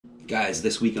Guys,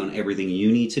 this week on Everything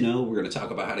You Need to Know, we're going to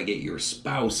talk about how to get your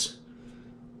spouse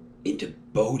into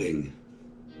boating.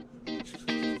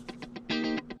 I'm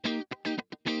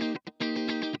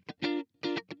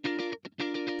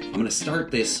going to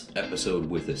start this episode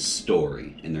with a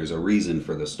story, and there's a reason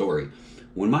for the story.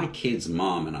 When my kid's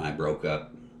mom and I broke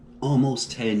up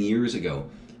almost 10 years ago,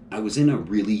 I was in a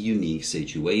really unique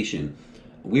situation.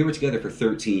 We were together for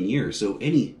 13 years, so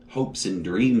any hopes and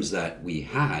dreams that we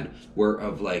had were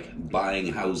of like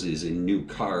buying houses and new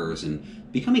cars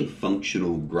and becoming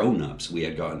functional grown-ups. We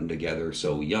had gotten together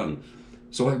so young.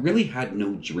 So I really had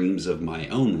no dreams of my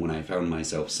own when I found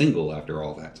myself single after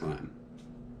all that time.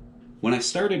 When I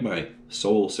started my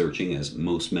soul searching, as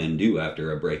most men do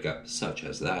after a breakup such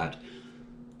as that,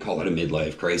 call it a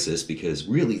midlife crisis because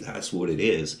really that's what it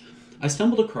is, I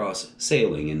stumbled across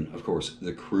sailing and, of course,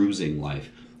 the cruising life.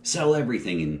 Sell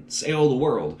everything and sail the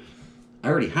world. I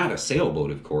already had a sailboat,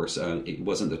 of course. It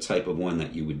wasn't the type of one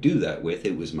that you would do that with.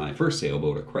 It was my first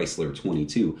sailboat, a Chrysler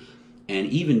 22. And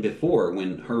even before,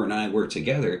 when her and I were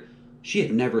together, she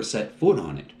had never set foot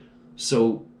on it.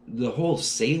 So the whole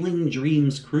sailing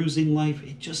dreams, cruising life,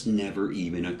 it just never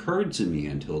even occurred to me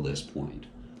until this point.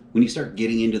 When you start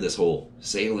getting into this whole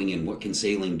sailing and what can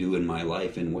sailing do in my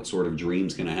life and what sort of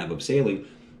dreams can I have of sailing,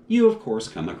 you of course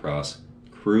come across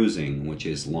cruising, which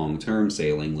is long-term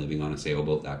sailing, living on a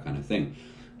sailboat, that kind of thing.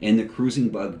 And the cruising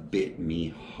bug bit me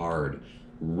hard,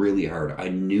 really hard. I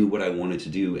knew what I wanted to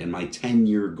do, and my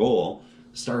 10-year goal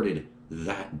started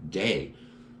that day.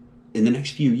 In the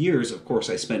next few years, of course,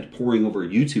 I spent poring over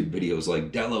YouTube videos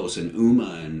like Delos and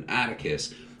Uma and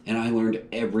Atticus, and I learned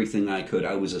everything I could.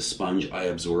 I was a sponge. I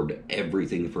absorbed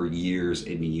everything for years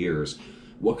and years.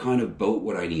 What kind of boat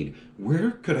would I need? Where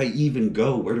could I even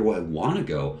go? Where do I want to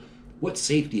go? What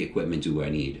safety equipment do I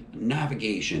need?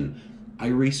 Navigation. I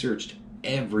researched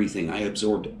everything. I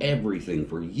absorbed everything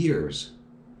for years.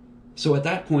 So at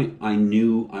that point, I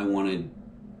knew I wanted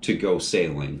to go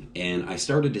sailing, and I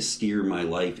started to steer my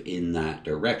life in that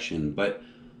direction. But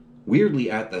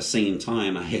weirdly, at the same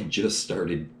time, I had just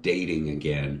started dating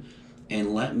again.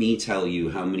 And let me tell you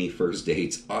how many first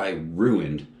dates I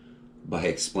ruined by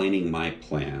explaining my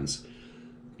plans.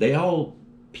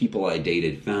 People I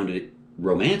dated found it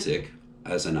romantic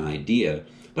as an idea,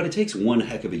 but it takes one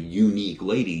heck of a unique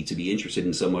lady to be interested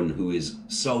in someone who is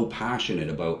so passionate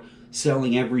about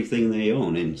selling everything they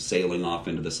own and sailing off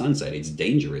into the sunset. It's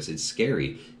dangerous. It's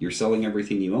scary. You're selling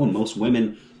everything you own. Most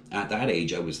women at that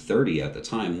age, I was 30 at the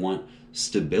time, want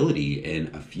stability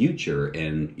and a future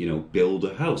and, build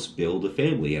a house, build a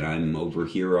family. And I'm over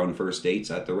here on first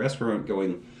dates at the restaurant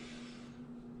going,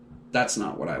 that's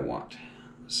not what I want.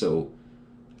 So,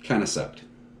 kind of sucked.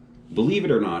 Believe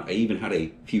it or not, I even had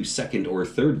a few second or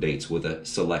third dates with a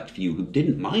select few who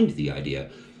didn't mind the idea.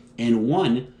 And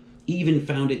one even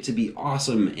found it to be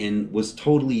awesome and was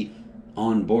totally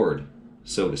on board,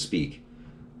 so to speak.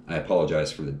 I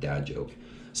apologize for the dad joke.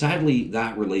 Sadly,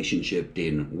 that relationship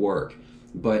didn't work,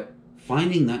 but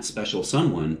finding that special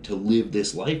someone to live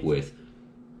this life with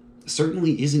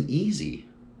certainly isn't easy.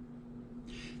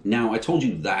 Now, I told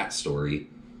you that story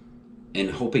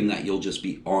and hoping that you'll just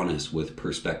be honest with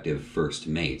prospective first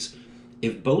mates.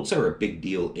 If boats are a big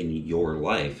deal in your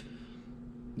life,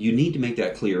 you need to make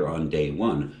that clear on day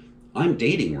one. I'm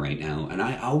dating right now, and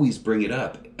I always bring it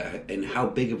up and how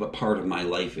big of a part of my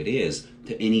life it is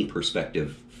to any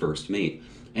prospective first mate.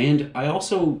 And I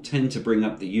also tend to bring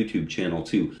up the YouTube channel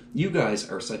too. You guys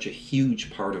are such a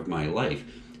huge part of my life.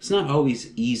 It's not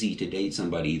always easy to date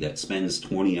somebody that spends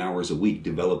 20 hours a week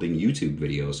developing YouTube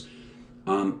videos,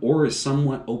 or is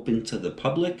somewhat open to the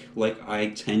public like I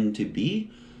tend to be.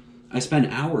 I spend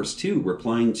hours too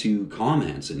replying to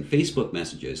comments and Facebook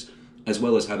messages, as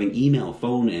well as having email,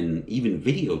 phone, and even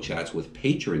video chats with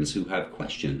patrons who have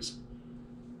questions.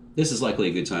 This is likely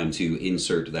a good time to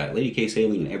insert that Lady K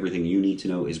Sailing and Everything You Need to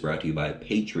Know is brought to you by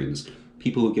patrons,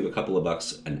 people who give a couple of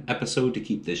bucks an episode to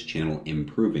keep this channel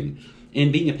improving.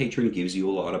 And being a patron gives you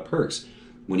a lot of perks.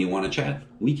 When you want to chat,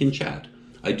 we can chat.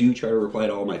 I do try to reply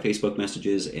to all my Facebook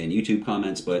messages and YouTube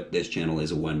comments, but this channel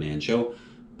is a one-man show,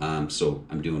 so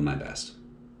I'm doing my best.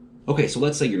 Okay, so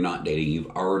let's say you're not dating.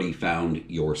 You've already found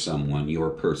your someone,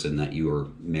 your person that you're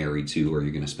married to or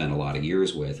you're going to spend a lot of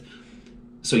years with.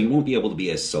 So you won't be able to be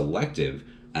as selective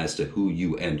as to who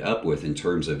you end up with in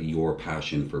terms of your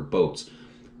passion for boats.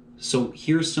 So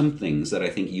here's some things that I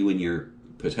think you and your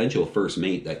potential first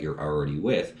mate that you're already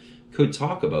with could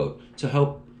talk about to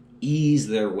help ease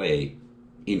their way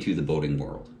into the boating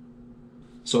world.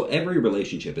 So every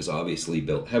relationship is obviously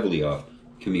built heavily off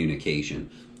communication.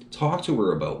 Talk to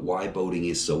her about why boating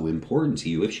is so important to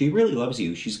you. If she really loves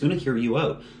you, she's going to hear you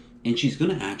out. and she's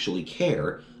going to actually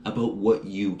care about what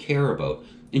you care about.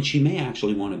 And she may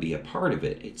actually want to be a part of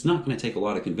it. It's not going to take a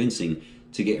lot of convincing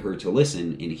to get her to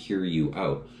listen and hear you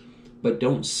out. But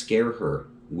don't scare her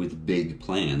with big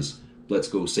plans. Let's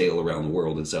go sail around the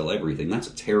world and sell everything. That's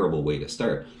a terrible way to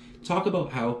start. Talk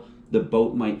about how the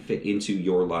boat might fit into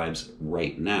your lives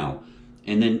right now,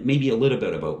 and then maybe a little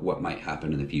bit about what might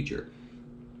happen in the future.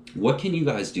 What can you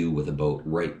guys do with a boat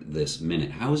right this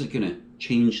minute? How is it going to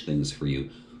change things for you?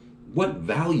 What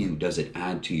value does it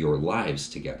add to your lives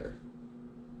together?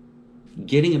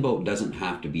 Getting a boat doesn't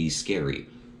have to be scary.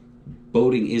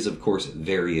 Boating is, of course,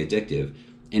 very addictive,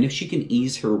 and if she can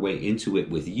ease her way into it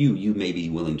with you, you may be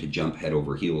willing to jump head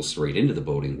over heels straight into the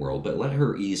boating world, but let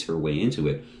her ease her way into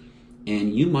it,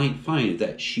 and you might find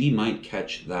that she might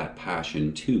catch that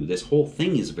passion too. This whole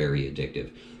thing is very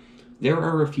addictive. There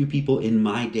are a few people in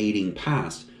my dating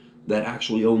past that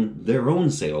actually own their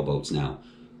own sailboats now.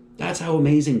 That's how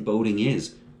amazing boating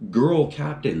is. Girl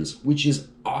captains, which is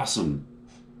awesome.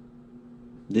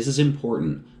 This is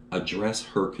important. Address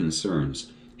her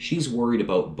concerns. She's worried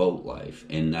about boat life,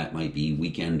 and that might be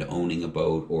weekend owning a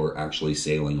boat or actually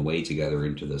sailing away together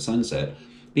into the sunset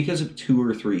because of 2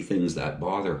 or 3 things that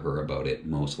bother her about it,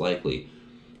 most likely.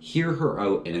 Hear her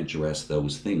out and address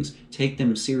those things. Take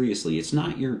them seriously. It's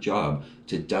not your job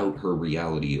to doubt her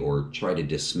reality or try to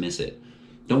dismiss it.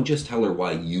 Don't just tell her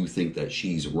why you think that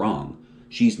she's wrong.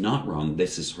 She's not wrong.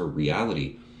 This is her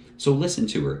reality. So listen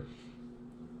to her.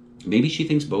 Maybe she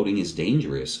thinks boating is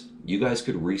dangerous. You guys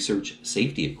could research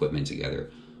safety equipment together.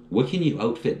 What can you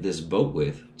outfit this boat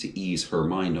with to ease her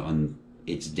mind on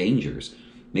its dangers?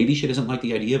 Maybe she doesn't like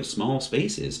the idea of small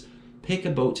spaces. Pick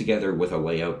a boat together with a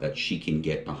layout that she can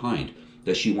get behind.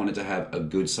 Does she want it to have a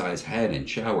good size head and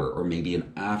shower, or maybe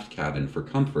an aft cabin for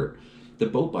comfort? The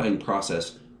boat buying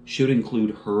process should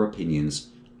include her opinions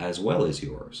as well as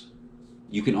yours.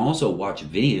 You can also watch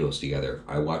videos together.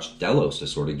 I watched Delos to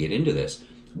sort of get into this.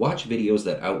 Watch videos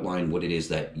that outline what it is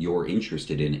that you're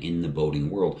interested in the boating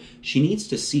world. She needs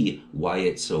to see why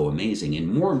it's so amazing,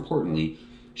 and more importantly,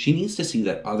 she needs to see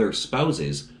that other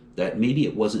spouses that maybe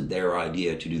it wasn't their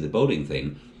idea to do the boating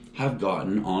thing have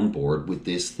gotten on board with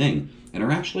this thing and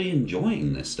are actually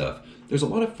enjoying this stuff. There's a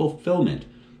lot of fulfillment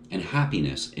and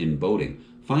happiness in boating.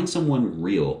 Find someone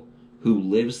real who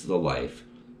lives the life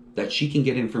that she can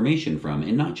get information from,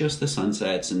 and not just the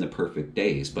sunsets and the perfect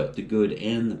days, but the good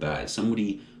and the bad.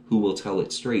 Somebody who will tell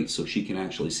it straight so she can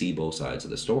actually see both sides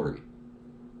of the story.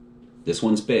 This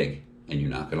one's big, and you're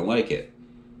not going to like it.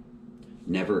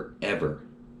 Never, ever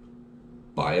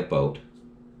buy a boat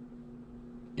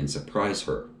and surprise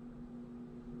her.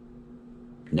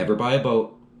 Never buy a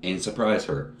boat and surprise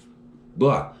her.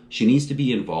 But she needs to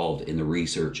be involved in the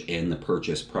research and the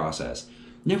purchase process.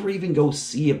 Never even go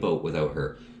see a boat without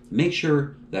her. Make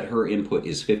sure that her input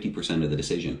is 50% of the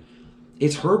decision.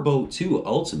 It's her boat too,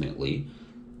 ultimately.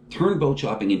 Turn boat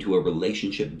shopping into a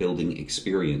relationship building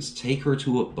experience. Take her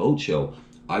to a boat show.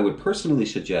 I would personally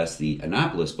suggest the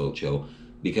Annapolis Boat Show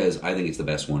because I think it's the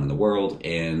best one in the world,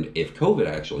 and if COVID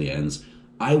actually ends,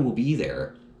 I will be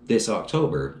there this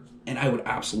October, and I would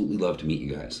absolutely love to meet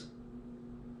you guys.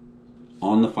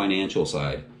 On the financial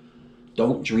side,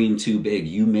 don't dream too big.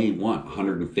 You may want a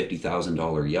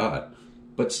 $150,000 yacht,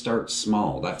 but start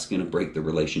small. That's going to break the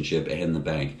relationship and the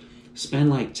bank. Spend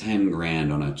like 10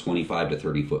 grand on a 25 to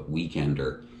 30 foot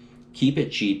weekender. Keep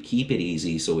it cheap, keep it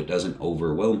easy so it doesn't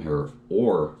overwhelm her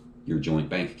or your joint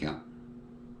bank account.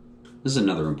 This is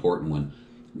another important one.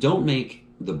 Don't make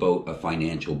the boat a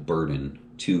financial burden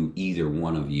to either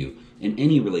one of you. In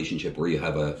any relationship where you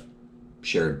have a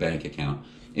shared bank account,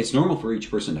 it's normal for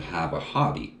each person to have a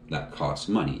hobby that costs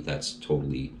money. That's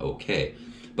totally okay.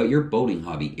 But your boating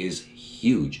hobby is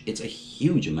huge. It's a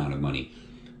huge amount of money.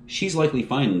 She's likely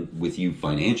fine with you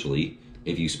financially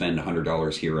if you spend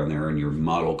 $100 here and there on your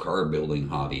model car building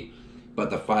hobby. But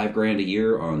the $5 grand a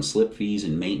year on slip fees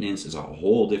and maintenance is a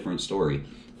whole different story.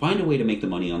 Find a way to make the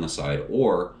money on the side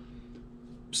or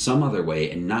some other way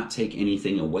and not take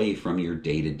anything away from your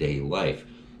day-to-day life,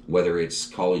 whether it's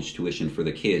college tuition for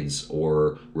the kids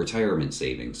or retirement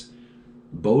savings.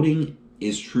 Boating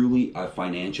is truly a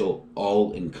financial,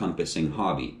 all-encompassing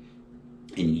hobby,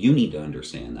 and you need to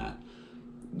understand that.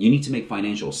 You need to make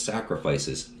financial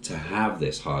sacrifices to have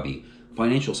this hobby,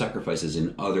 financial sacrifices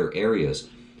in other areas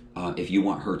if you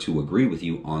want her to agree with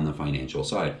you on the financial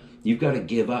side. You've got to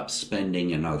give up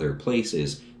spending in other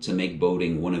places to make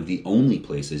boating one of the only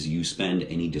places you spend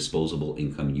any disposable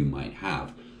income you might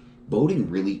have. Boating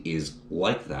really is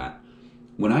like that.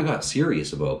 When I got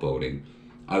serious about boating,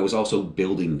 I was also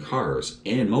building cars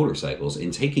and motorcycles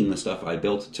and taking the stuff I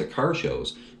built to car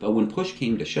shows. But when push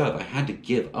came to shove, I had to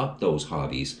give up those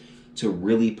hobbies to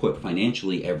really put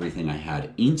financially everything I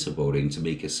had into boating to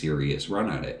make a serious run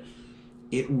at it.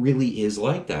 It really is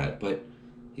like that, but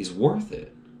it's worth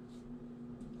it.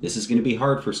 This is going to be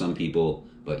hard for some people,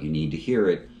 but you need to hear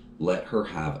it. Let her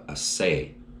have a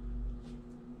say.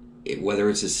 Whether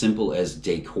it's as simple as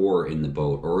decor in the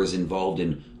boat or is involved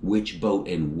in which boat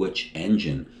and which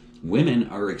engine, women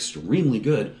are extremely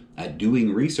good at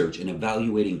doing research and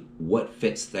evaluating what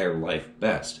fits their life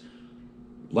best.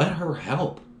 Let her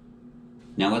help.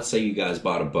 Now, let's say you guys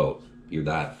bought a boat. You're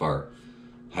that far.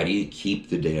 How do you keep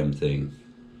the damn thing?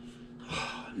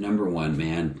 Number one,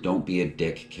 man, don't be a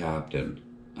dick captain.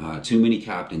 Too many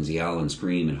captains yell and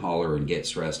scream and holler and get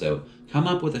stressed out. Come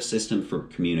up with a system for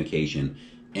communication.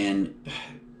 And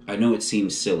I know it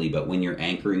seems silly, but when you're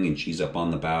anchoring and she's up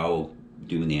on the bow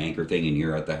doing the anchor thing and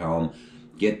you're at the helm,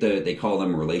 they call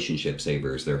them relationship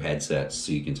savers. They're headsets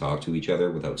so you can talk to each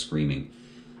other without screaming.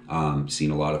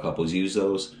 Seen a lot of couples use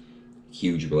those.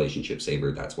 Huge relationship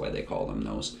saver, that's why they call them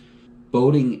those.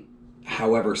 Boating,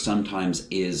 however, sometimes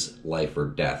is life or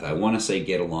death. I want to say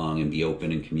get along and be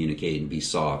open and communicate and be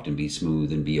soft and be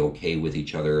smooth and be okay with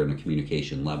each other on a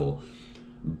communication level.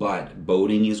 But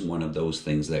boating is one of those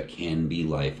things that can be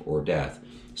life or death.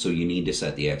 So you need to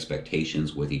set the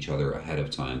expectations with each other ahead of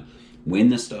time. When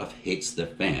the stuff hits the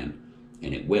fan,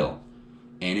 and it will,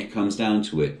 and it comes down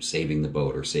to it, saving the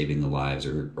boat or saving the lives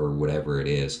or whatever it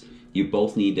is, you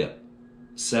both need to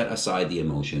set aside the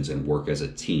emotions and work as a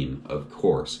team, of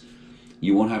course.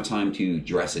 You won't have time to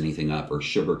dress anything up or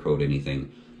sugarcoat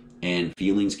anything, and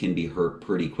feelings can be hurt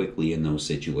pretty quickly in those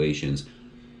situations.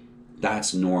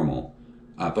 That's normal.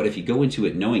 But if you go into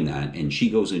it knowing that, and she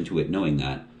goes into it knowing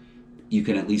that, you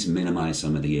can at least minimize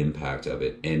some of the impact of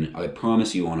it. And I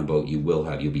promise you, on a boat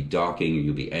you'll be docking or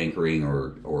you'll be anchoring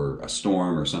or a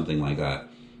storm or something like that.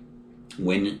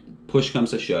 When push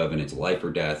comes to shove and it's life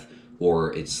or death,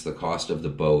 or it's the cost of the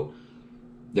boat,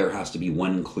 there has to be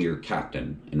one clear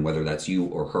captain. And whether that's you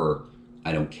or her,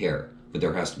 I don't care. But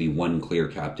there has to be one clear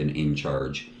captain in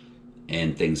charge.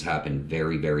 And things happen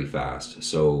very, very fast.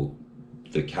 So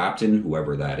the captain,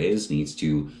 whoever that is, needs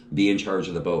to be in charge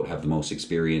of the boat, have the most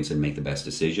experience, and make the best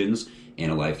decisions in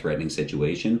a life-threatening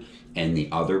situation. And the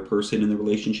other person in the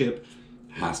relationship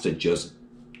has to just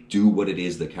do what it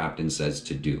is the captain says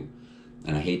to do.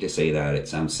 And I hate to say that, it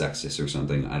sounds sexist or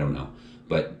something, I don't know.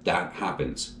 But that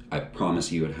happens. I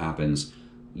promise you it happens.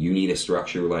 You need a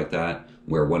structure like that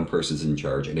where one person's in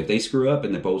charge. And if they screw up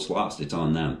and the boat's lost, it's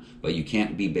on them. But you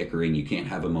can't be bickering, you can't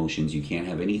have emotions, you can't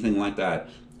have anything like that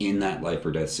in that life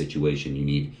or death situation. You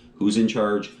need who's in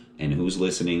charge and who's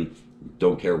listening.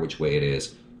 Don't care which way it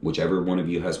is. Whichever one of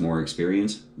you has more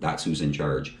experience, that's who's in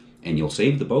charge. And you'll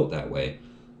save the boat that way.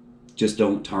 Just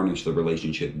don't tarnish the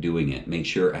relationship doing it. Make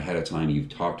sure ahead of time you've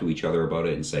talked to each other about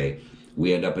it and say,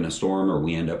 we end up in a storm or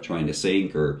we end up trying to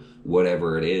sink or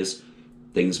whatever it is.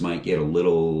 Things might get a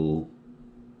little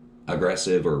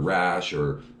aggressive or rash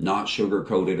or not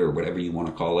sugar-coated or whatever you want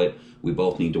to call it. We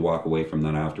both need to walk away from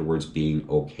that afterwards being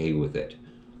okay with it.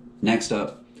 Next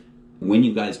up, when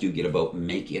you guys do get a boat,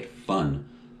 make it fun.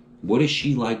 What does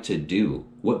she like to do?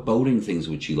 What boating things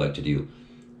would she like to do?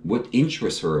 What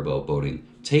interests her about boating?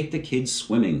 Take the kids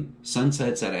swimming,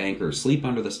 sunsets at anchor, sleep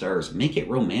under the stars, make it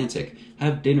romantic,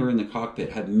 have dinner in the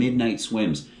cockpit, have midnight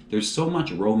swims. There's so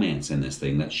much romance in this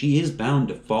thing that she is bound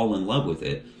to fall in love with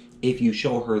it if you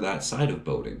show her that side of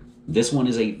boating. This one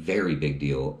is a very big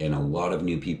deal, and a lot of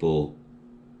new people,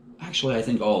 actually I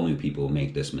think all new people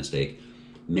make this mistake.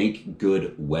 Make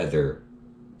good weather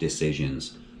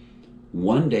decisions.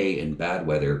 One day in bad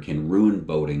weather can ruin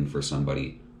boating for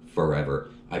somebody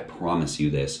forever. I promise you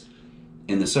this.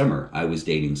 In the summer, I was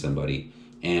dating somebody,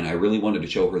 and I really wanted to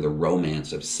show her the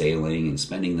romance of sailing and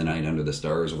spending the night under the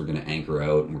stars. We're going to anchor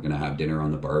out, and we're going to have dinner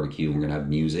on the barbecue, and we're going to have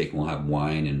music, and we'll have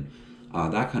wine,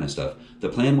 and that kind of stuff. The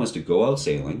plan was to go out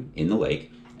sailing in the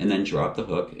lake, and then drop the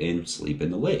hook and sleep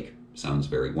in the lake. Sounds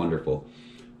very wonderful.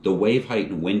 The wave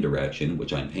height and wind direction,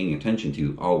 which I'm paying attention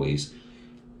to always,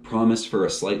 promised for a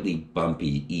slightly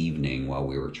bumpy evening while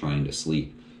we were trying to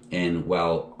sleep. And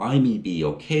while I may be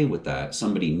okay with that,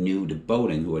 somebody new to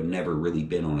boating who had never really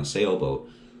been on a sailboat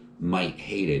might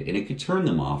hate it, and it could turn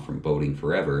them off from boating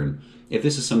forever. And if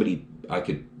this is somebody I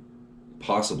could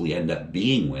possibly end up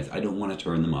being with, I don't want to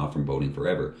turn them off from boating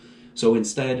forever. So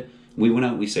instead, we went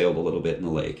out, we sailed a little bit in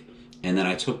the lake, and then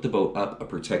I took the boat up a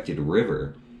protected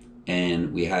river,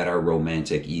 and we had our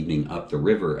romantic evening up the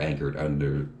river anchored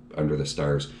under the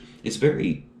stars. It's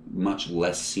very much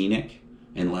less scenic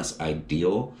and less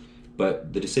ideal,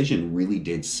 but the decision really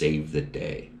did save the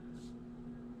day.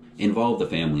 Involve the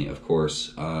family, of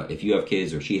course. If you have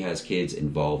kids or she has kids,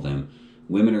 involve them.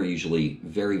 Women are usually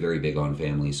very, very big on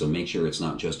family, so make sure it's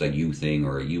not just a you thing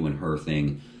or a you and her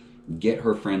thing. Get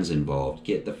her friends involved,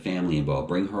 get the family involved,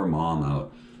 bring her mom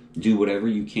out. Do whatever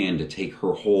you can to take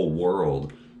her whole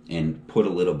world and put a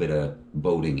little bit of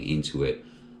boating into it.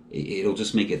 It'll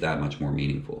just make it that much more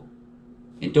meaningful.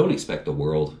 And don't expect the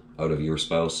world out of your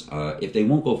spouse. If they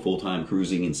won't go full-time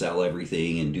cruising and sell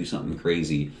everything and do something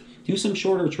crazy, do some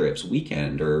shorter trips,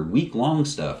 weekend or week-long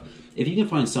stuff. If you can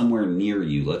find somewhere near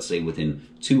you, let's say within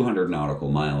 200 nautical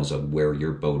miles of where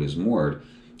your boat is moored,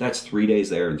 that's 3 days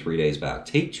there and 3 days back.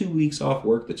 Take 2 weeks off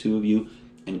work, the two of you,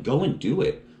 and go and do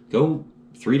it. Go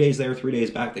 3 days there, 3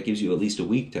 days back. That gives you at least a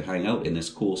week to hang out in this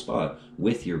cool spot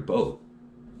with your boat.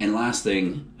 And last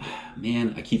thing,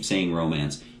 man, I keep saying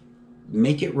romance.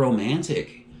 Make it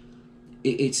romantic.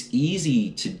 It's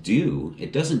easy to do.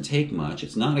 It doesn't take much.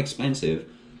 It's not expensive.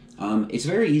 It's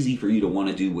very easy for you to want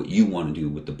to do what you want to do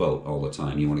with the boat all the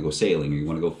time. You want to go sailing, or you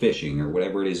want to go fishing, or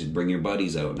whatever it is. Bring your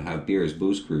buddies out and have beers,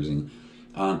 booze cruising.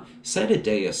 Set a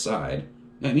day aside.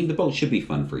 I mean, the boat should be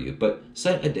fun for you, but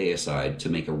set a day aside to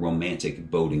make a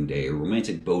romantic boating day, or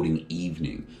romantic boating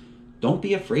evening. Don't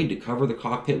be afraid to cover the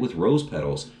cockpit with rose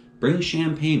petals. Bring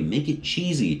champagne. Make it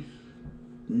cheesy.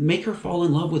 Make her fall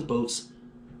in love with boats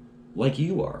like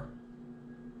you are.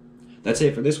 That's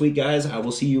it for this week, guys. I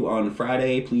will see you on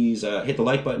Friday. Please hit the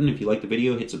like button if you like the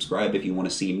video. Hit subscribe if you want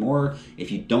to see more.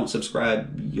 If you don't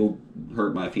subscribe, you'll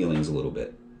hurt my feelings a little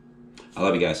bit. I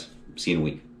love you guys. See you in a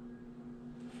week.